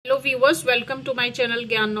viewers, welcome to my channel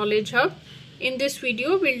Gyan Knowledge Hub. In this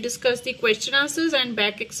video we'll discuss the question answers and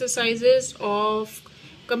back exercises of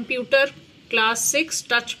computer class 6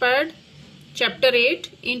 touchpad chapter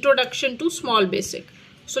 8 introduction to small basic.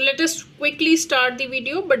 So let us quickly start the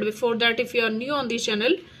video, but before that, if you are new on the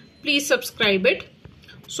channel, please subscribe it.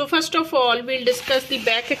 So first of all, we'll discuss the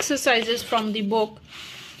back exercises from the book,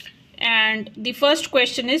 and the first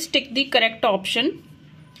question is tick the correct option.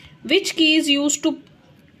 Which key is used to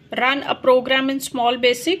run a program in small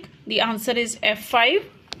basic? The answer is F5.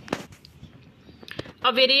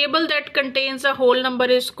 A variable that contains a whole number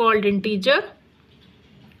is called integer.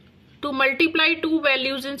 To multiply two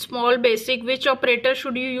values in small basic, which operator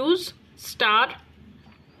should you use? Star.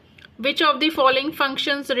 Which of the following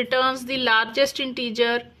functions returns the largest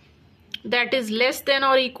integer that is less than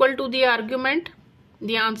or equal to the argument?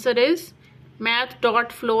 The answer is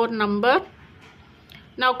math.floor number.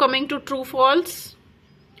 Now coming to true false.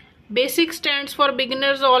 Basic stands for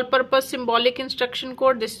beginners all purpose symbolic instruction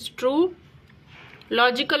code. This is true.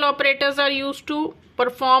 Logical operators are used to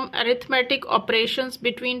perform arithmetic operations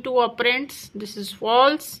between two operands. This is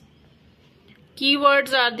false.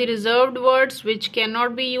 Keywords are the reserved words which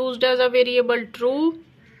cannot be used as a variable. True.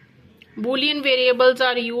 Boolean variables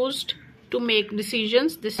are used to make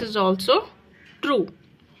decisions. This is also true.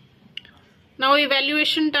 Now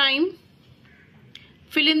evaluation time.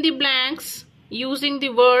 Fill in the blanks using the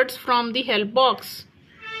words from the help box.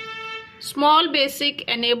 Small basic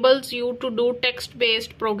enables you to do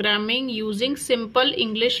text-based programming using simple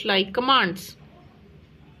English-like commands.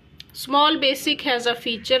 Small basic has a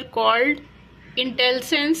feature called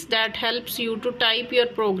IntelliSense that helps you to type your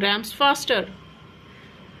programs faster.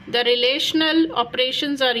 The relational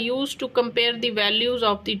operations are used to compare the values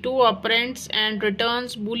of the two operands and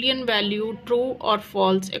returns Boolean value true or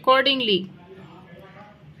false accordingly.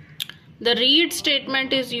 The read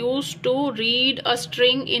statement is used to read a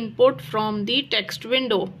string input from the text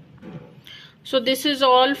window. So this is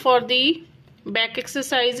all for the back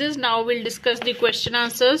exercises. Now we'll discuss the question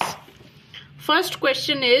answers. First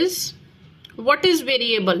question is, what is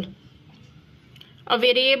variable? A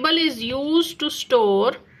variable is used to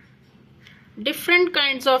store different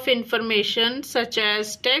kinds of information such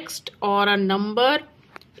as text or a number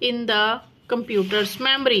in the computer's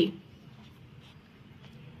memory.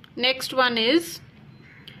 Next one is,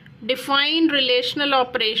 define relational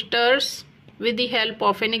operators with the help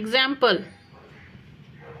of an example.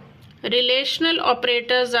 Relational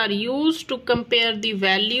operators are used to compare the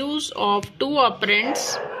values of two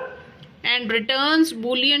operands and returns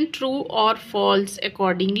Boolean true or false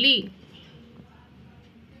accordingly.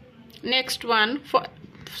 Next one,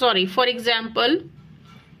 for example,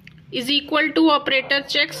 is equal to operator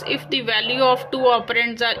checks if the value of two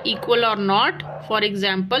operands are equal or not. For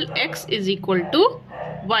example, x is equal to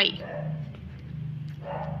y.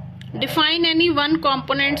 Define any one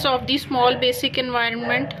components of the small basic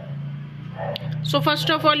environment. So first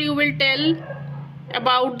of all, you will tell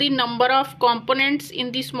about the number of components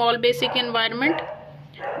in the small basic environment.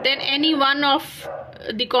 Then any one of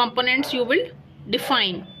the components you will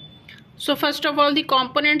define. So first of all, the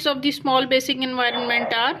components of the small basic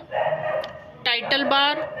environment are title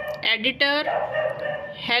bar, editor,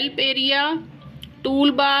 help area,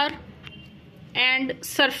 toolbar and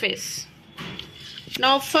surface.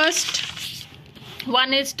 Now first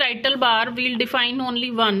one is title bar. We'll define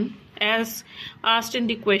only one as asked in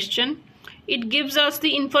the question. It gives us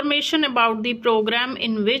the information about the program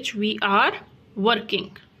in which we are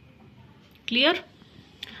working. Clear?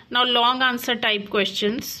 Now long answer type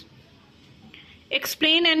questions.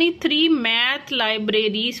 Explain any three math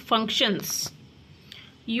libraries functions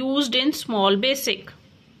used in small basic.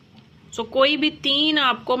 So कोई भी तीन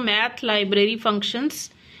आपको math library functions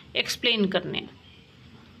explain करने.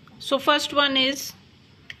 So first one is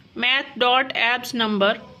math.abs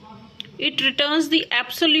number. It returns the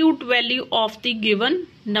absolute value of the given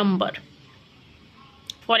number.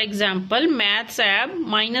 For example, mathsab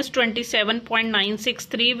minus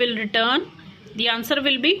 27.963 will return. The answer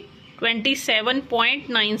will be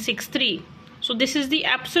 27.963. So this is the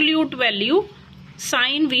absolute value.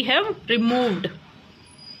 Sign we have removed.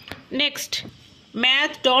 Next,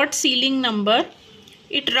 math.ceiling number.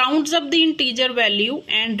 It rounds up the integer value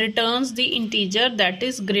and returns the integer that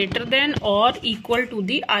is greater than or equal to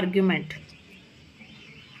the argument.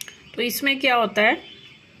 तो इसमें क्या होता है?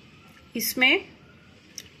 इसमें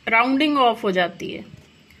rounding off हो जाती है.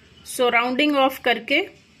 सो rounding off करके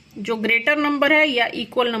जो ग्रेटर नंबर है या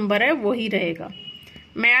इक्वल नंबर है वही रहेगा.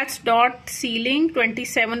 maths.ceiling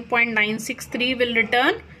 27.963 will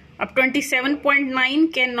return. अब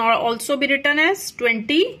 27.9 can also be written as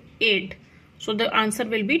 28. So the answer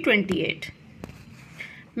will be 28.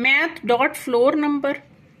 Math dot floor number.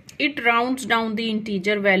 It rounds down the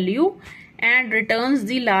integer value and returns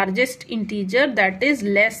the largest integer that is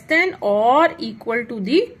less than or equal to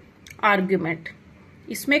the argument.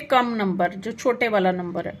 इसमें कम number जो छोटे वाला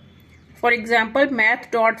number है. For example, math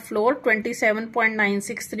dot floor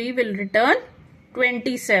 27.963 will return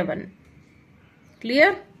 27.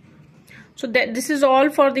 Clear? So this is all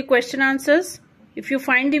for the question answers. If you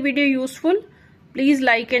find the video useful, please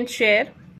like and share.